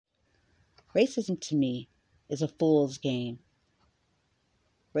Racism to me is a fool's game.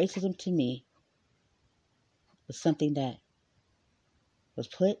 Racism to me was something that was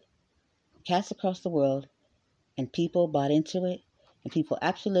cast across the world, and people bought into it, and people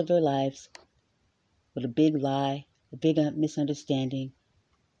actually lived their lives with a big lie, a big misunderstanding,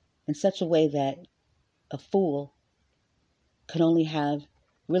 in such a way that a fool could only have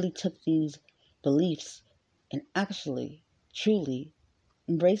really took these beliefs and actually, truly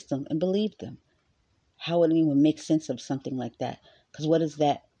embraced them and believed them. How would anyone make sense of something like that? Because what does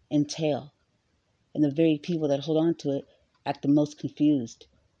that entail? And the very people that hold on to it act the most confused,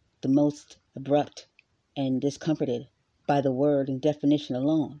 the most abrupt, and discomforted by the word and definition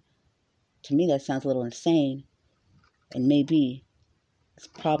alone. To me, that sounds a little insane, and maybe it's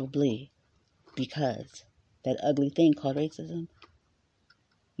probably because that ugly thing called racism,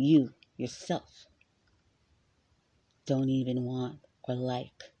 you, yourself, don't even want or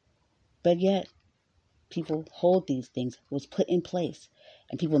like. But yet, people hold these things. It was put in place,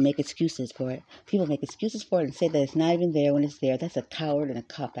 and people make excuses for it. People make excuses for it and say that it's not even there when it's there. That's a coward and a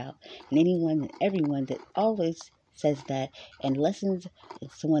cop-out. And anyone and everyone that always says that and lessens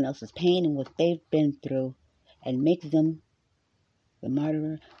someone else's pain and what they've been through and make them the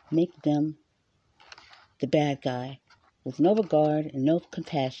martyr, make them the bad guy with no regard and no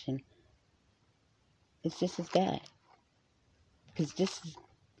compassion, it's just as bad. Because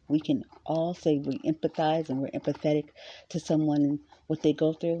we can all say we empathize and we're empathetic to someone and what they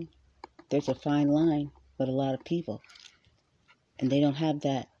go through. There's a fine line with a lot of people, and they don't have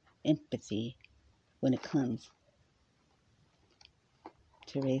that empathy when it comes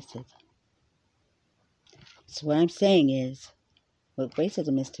to racism. So what I'm saying is, what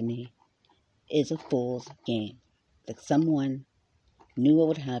racism is to me is a fool's game. That someone knew what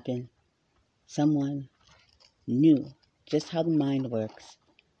would happen. Someone knew just how the mind works.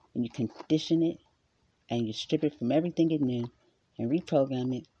 And you condition it and you strip it from everything it knew and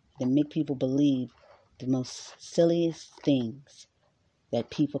reprogram it and make people believe the most silliest things, that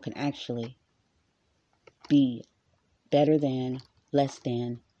people can actually be better than, less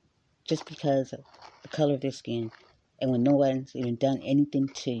than, just because of the color of their skin, and when no one's even done anything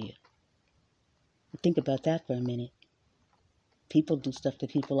to you. Think about that for a minute. People do stuff to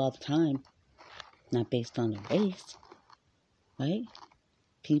people all the time, not based on their race, right?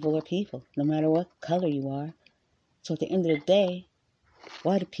 People are people, no matter what color you are. So at the end of the day,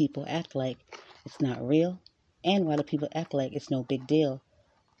 why do people act like it's not real? And why do people act like it's no big deal?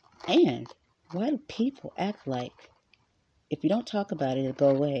 And why do people act like if you don't talk about it, it'll go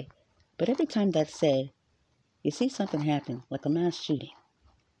away? But every time that's said, you see something happen, like a mass shooting,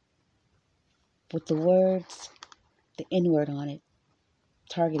 with the words, the N-word on it,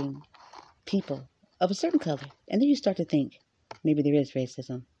 targeting people of a certain color. And then you start to think, maybe there is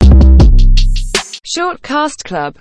racism. Short Cast Club